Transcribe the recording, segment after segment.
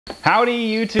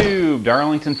Howdy YouTube,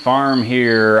 Darlington Farm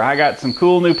here. I got some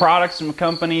cool new products from a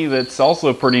company that's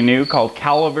also pretty new called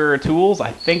Calavera Tools.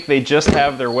 I think they just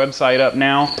have their website up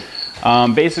now.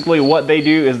 Basically what they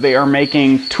do is they are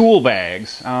making tool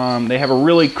bags. They have a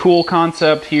really cool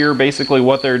concept here. Basically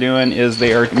what they're doing is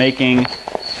they are making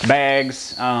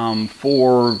bags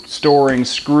for storing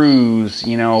screws,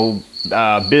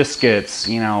 biscuits,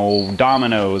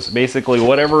 dominoes, basically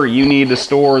whatever you need to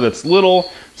store that's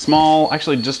little, small.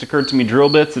 Actually, it just occurred to me drill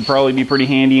bits would probably be pretty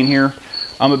handy in here.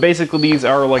 But basically these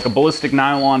are like a ballistic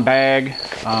nylon bag.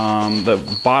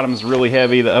 The bottom's really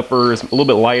heavy, the upper is a little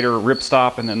bit lighter,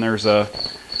 ripstop, and then there's a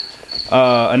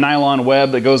nylon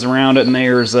web that goes around it, and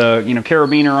there's a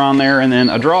carabiner on there, and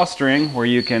then a drawstring where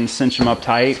you can cinch them up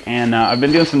tight. And I've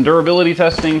been doing some durability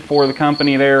testing for the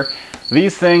company there.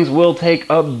 These things will take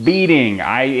a beating.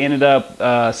 I ended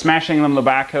up smashing them with a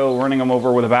backhoe, running them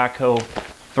over with a backhoe,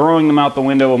 throwing them out the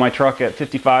window of my truck at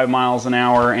 55 miles an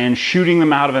hour, and shooting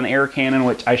them out of an air cannon,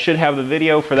 which I should have the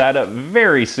video for that up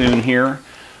very soon here.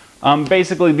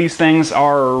 Basically, these things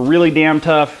are really damn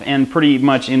tough and pretty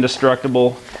much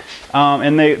indestructible.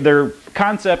 And their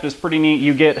concept is pretty neat.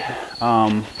 You get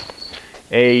I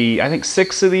think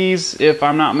 6 of these, if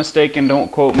I'm not mistaken.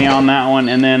 Don't quote me on that one.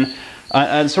 And then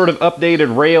a sort of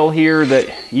updated rail here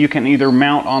that you can either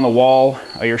mount on the wall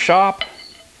of your shop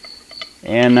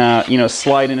and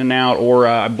slide in and out, or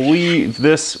I believe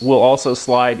this will also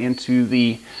slide into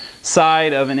the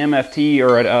side of an MFT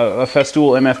or a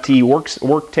Festool MFT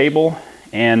work table.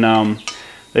 And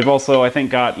they've also, I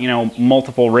think, got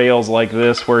multiple rails like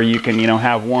this where you can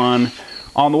have one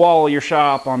on the wall of your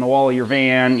shop, on the wall of your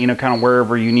van, kind of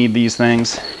wherever you need these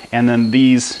things. And then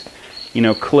these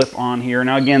clip on here.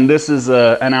 Now again, this is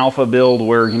an alpha build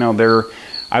where they're,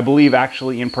 I believe,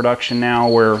 actually in production now,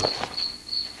 where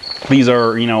these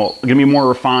are gonna be more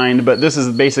refined, but this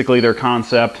is basically their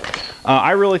concept.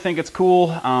 I really think it's cool.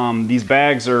 These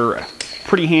bags are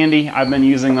pretty handy. I've been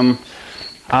using them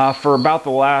for about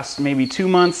the last maybe 2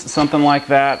 months, something like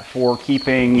that, for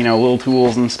keeping little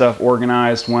tools and stuff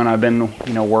organized when I've been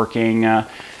working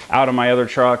out of my other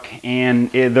truck.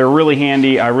 And they're really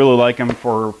handy. I really like them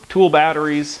for tool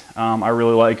batteries. I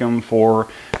really like them for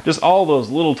just all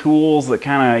those little tools that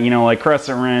kind of like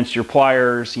crescent wrench, your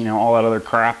pliers, all that other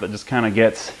crap that just kind of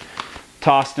gets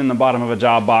tossed in the bottom of a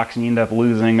job box and you end up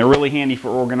losing. They're really handy for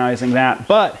organizing that.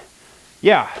 But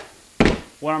yeah,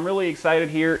 what I'm really excited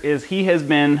here is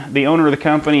the owner of the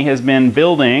company has been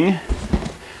building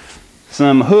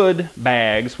some hood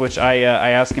bags, which I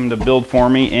asked him to build for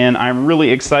me, and I'm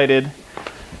really excited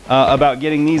about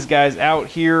getting these guys out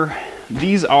here.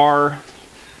 These are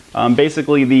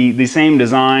basically the same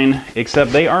design,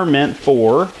 except they are meant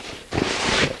for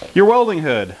your welding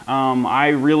hood. I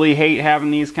really hate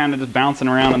having these kind of just bouncing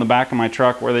around in the back of my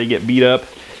truck where they get beat up.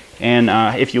 And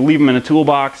if you leave them in a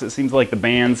toolbox, it seems like the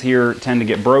bands here tend to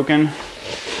get broken.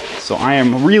 So I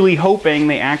am really hoping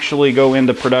they actually go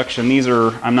into production. These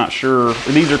are, I'm not sure,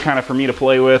 these are kind of for me to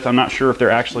play with. I'm not sure if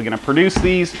they're actually going to produce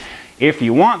these. If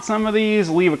you want some of these,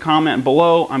 leave a comment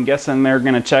below. I'm guessing they're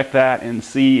going to check that and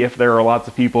see if there are lots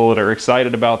of people that are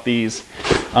excited about these.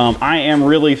 I am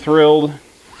really thrilled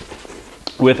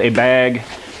with a bag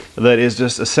that is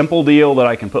just a simple deal that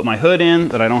I can put my hood in,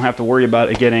 that I don't have to worry about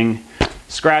it getting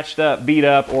scratched up, beat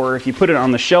up, or if you put it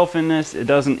on the shelf in this, it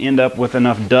doesn't end up with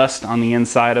enough dust on the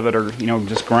inside of it, or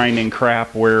just grinding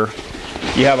crap where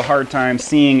you have a hard time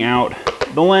seeing out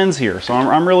the lens here. So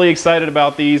I'm really excited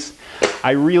about these.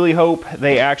 I really hope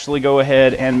they actually go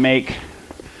ahead and make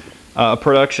a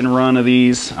production run of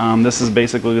these. This is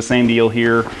basically the same deal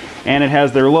here, and it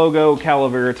has their logo,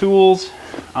 Calavera Tools.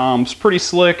 It's pretty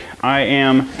slick. I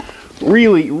am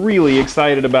really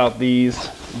excited about these.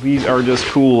 These are just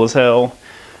cool as hell.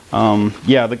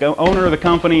 Yeah, the owner of the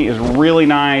company is really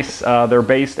nice. They're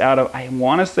based out of, I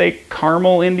want to say,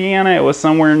 Carmel, Indiana. It was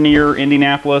somewhere near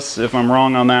Indianapolis. If I'm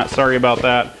wrong on that, sorry about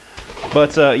that.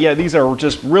 But yeah, these are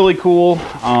just really cool.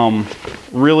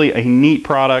 Really a neat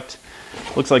product.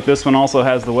 Looks like this one also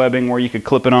has the webbing where you could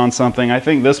clip it on something. I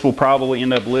think this will probably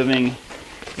end up living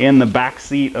in the back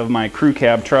seat of my crew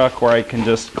cab truck, where I can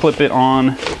just clip it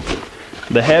on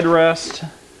the headrest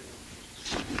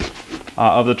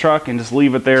of the truck and just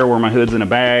leave it there where my hood's in a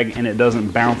bag and it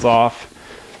doesn't bounce off.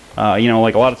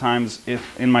 Like a lot of times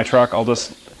if in my truck, I'll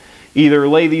just either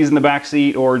lay these in the back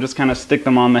seat or just kind of stick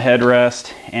them on the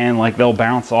headrest and like they'll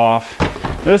bounce off.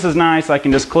 This is nice. I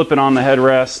can just clip it on the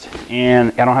headrest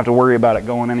and I don't have to worry about it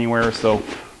going anywhere. So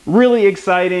really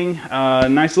exciting.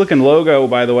 Nice looking logo,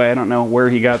 by the way. I don't know where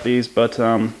he got these, but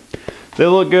they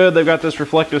look good. They've got this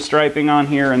reflective striping on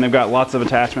here, and they've got lots of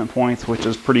attachment points, which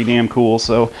is pretty damn cool.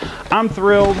 So I'm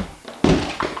thrilled.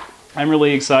 I'm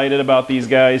really excited about these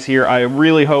guys here. I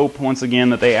really hope, once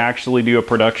again, that they actually do a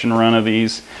production run of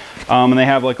these. And they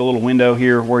have like a little window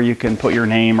here where you can put your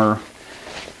name or,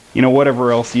 you know,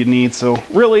 whatever else you need. So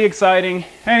really exciting.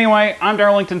 Anyway, I'm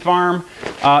Darlington Farm.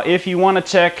 If you want to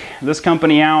check this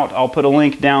company out, I'll put a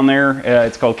link down there.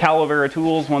 It's called Calavera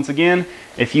Tools. Once again,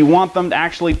 if you want them to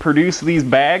actually produce these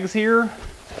bags here,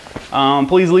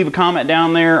 please leave a comment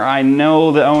down there. I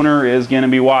know the owner is going to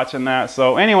be watching that.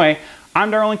 So anyway, I'm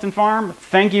Darlington Farm.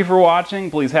 Thank you for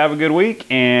watching. Please have a good week,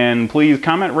 and please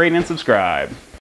comment, rate, and subscribe.